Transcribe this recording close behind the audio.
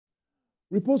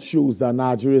Report shows that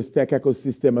Nigeria's tech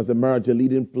ecosystem has emerged a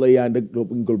leading player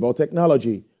in global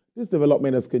technology. This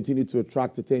development has continued to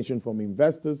attract attention from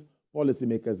investors,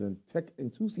 policymakers, and tech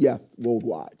enthusiasts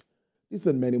worldwide. This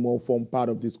and many more form part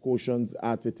of discussions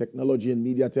at the Technology and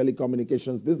Media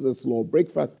Telecommunications Business Law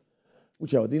Breakfast,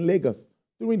 which held in Lagos.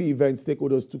 During the event,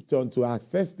 stakeholders took turn to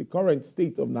assess the current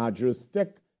state of Nigeria's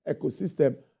tech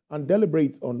ecosystem and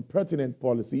deliberate on pertinent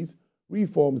policies,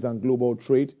 reforms, and global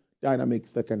trade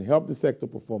dynamics that can help the sector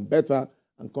perform better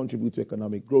and contribute to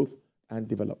economic growth and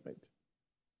development.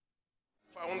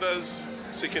 Founders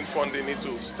seeking funding need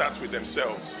to start with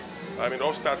themselves. It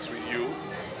all starts with you,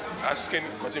 asking,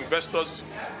 because investors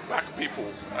back people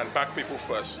and back people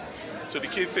first. So the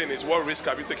key thing is, what risk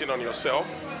have you taken on yourself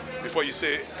before you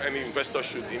say any investor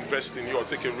should invest in you or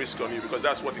take a risk on you, because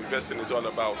that's what investing is all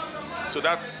about. So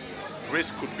that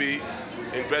risk could be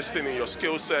investing in your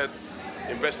skill sets,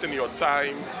 investing in your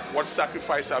time. What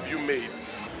sacrifice have you made?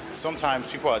 Sometimes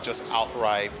people are just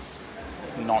outright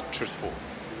not truthful.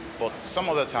 But some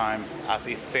other times, as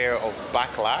a fear of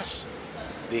backlash,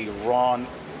 they run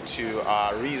to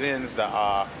reasons that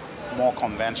are more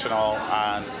conventional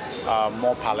and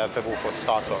more palatable for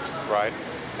startups, right?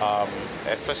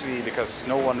 Especially because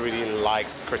no one really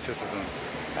likes criticisms.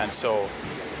 And so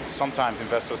sometimes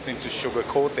investors seem to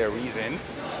sugarcoat their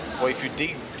reasons. Or if you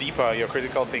dig deeper, you're a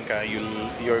critical thinker,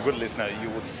 you're a good listener,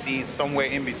 you would see somewhere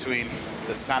in between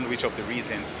the sandwich of the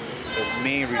reasons, the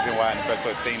main reason why an investor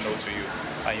is saying no to you,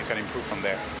 and you can improve from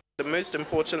there. The most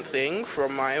important thing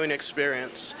from my own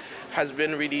experience has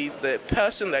been really the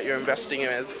person that you're investing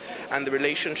with and the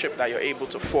relationship that you're able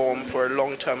to form for a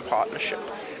long-term partnership,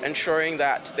 ensuring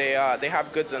that they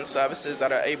have goods and services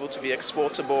that are able to be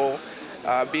exportable,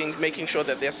 making sure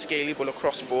that they're scalable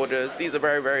across borders. These are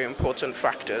very, very important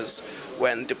factors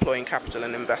when deploying capital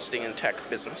and investing in tech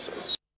businesses.